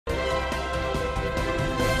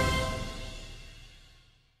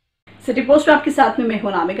City post में आपके साथ में मैं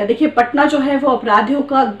हूं नामिका। देखिए, पटना जो है वो अपराधियों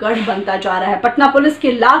का गढ़ बनता जा रहा है। पटना पुलिस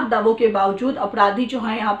के लाख दावों के बावजूद अपराधी जो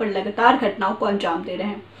है यहाँ पर लगातार घटनाओं को अंजाम दे रहे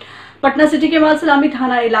हैं। पटना सिटी के मालसलामी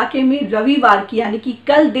थाना इलाके में रविवार की यानी कि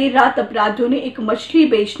कल देर रात अपराधियों ने एक मछली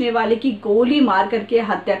बेचने वाले की गोली मार करके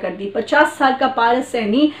हत्या कर दी। 50 साल का पारस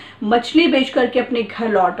सैनी मछली बेच करके अपने घर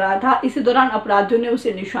लौट रहा था। इसी दौरान अपराधियों ने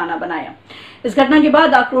उसे निशाना बनाया। इस घटना के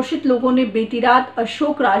बाद आक्रोशित लोगों ने बीती रात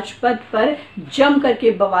अशोक राजपथ पर जमकर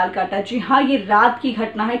के बवाल काटा। जी हाँ, ये रात की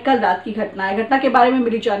घटना है, कल रात की घटना है। घटना के बारे में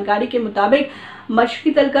मिली जानकारी के मुताबिक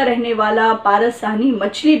मछली तल का रहने वाला पारस सहनी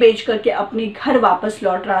मछली बेच करके अपने घर वापस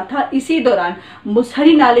लौट रहा था। इसी दौरान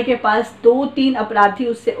मुसहरी नाले के पास 2-3 अपराधी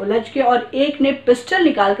उससे उलझ गए और एक ने पिस्टल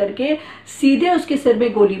निकाल करके सीधे उसके सिर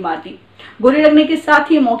में गोली मार दी। गोली लगने के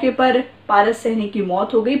साथ ही मौके पर पारस सहनी की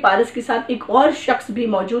मौत हो गई। पारस के साथ एक और शख्स भी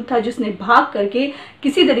मौजूद था जिसने भाग करके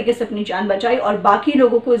किसी तरीके से अपनी जान बचाई और बाकी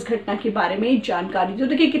लोगों को इस घटना के बारे में जानकारी दी। तो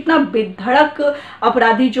देखिए, कितना बेधड़क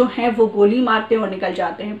अपराधी जो हैं वो गोली मारते हैं और निकल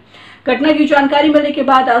जाते हैं। घटना की जानकारी मिलने के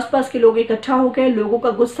बाद आसपास के लोग इकट्ठा हो गए। लोगों का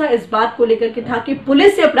गुस्सा इस बात को लेकर के था कि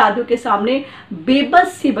पुलिस से अपराधियों के सामने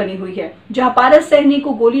बेबस सी बनी हुई है। जहां पारस सहनी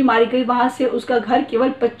को गोली मारी गई, वहां से उसका घर केवल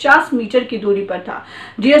 50 मीटर की दूरी पर था।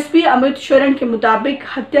 डीएसपी अमित शरण के मुताबिक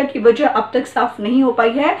हत्या की वजह अब तक साफ नहीं हो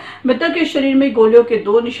पाई है। मृतक के शरीर में गोलियों के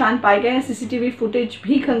 2 निशान पाए गए हैं। सीसीटीवी फुटेज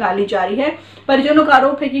भी खंगाली जा रही है। परिजनों का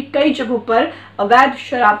आरोप है कि कई जगहों पर अवैध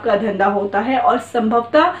शराब का धंधा होता है और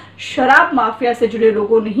संभवतः शराब माफिया से जुड़े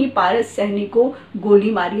लोगों ने ही पारस सहनी को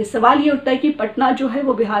गोली मारी है। सवाल ये उठता है कि पटना जो है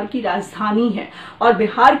वो बिहार की राजधानी है और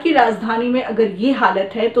बिहार की राजधानी में अगर ये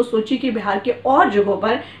हालत है तो सोचिए कि बिहार के और जगहों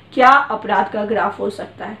पर क्या अपराध का ग्राफ हो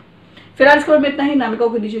सकता है। फिलहाल इस खबर में इतना ही। नामिका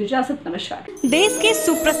को दीजिए इजाजत। नमस्कार। देश के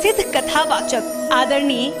सुप्रसिद्ध कथावाचक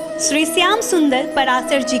आदरणीय श्री श्याम सुंदर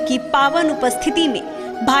पराशर जी की पावन उपस्थिति में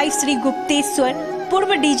भाई श्री गुप्तेश्वर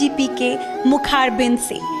पूर्व डीजीपी के मुखारबिंद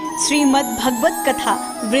से श्रीमद् भगवत कथा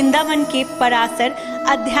वृंदावन के पराशर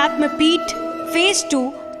अध्यात्म पीठ फेज 2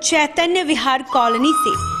 चैतन्य विहार कॉलोनी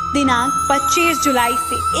से दिनांक 25 जुलाई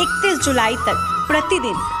से 31 जुलाई तक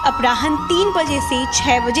प्रतिदिन अपराह्न 3 बजे से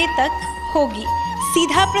 6 बजे तक होगी।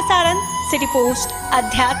 सीधा प्रसारण सिटी पोस्ट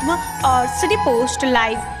अध्यात्म और city post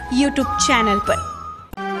live YouTube channel पर।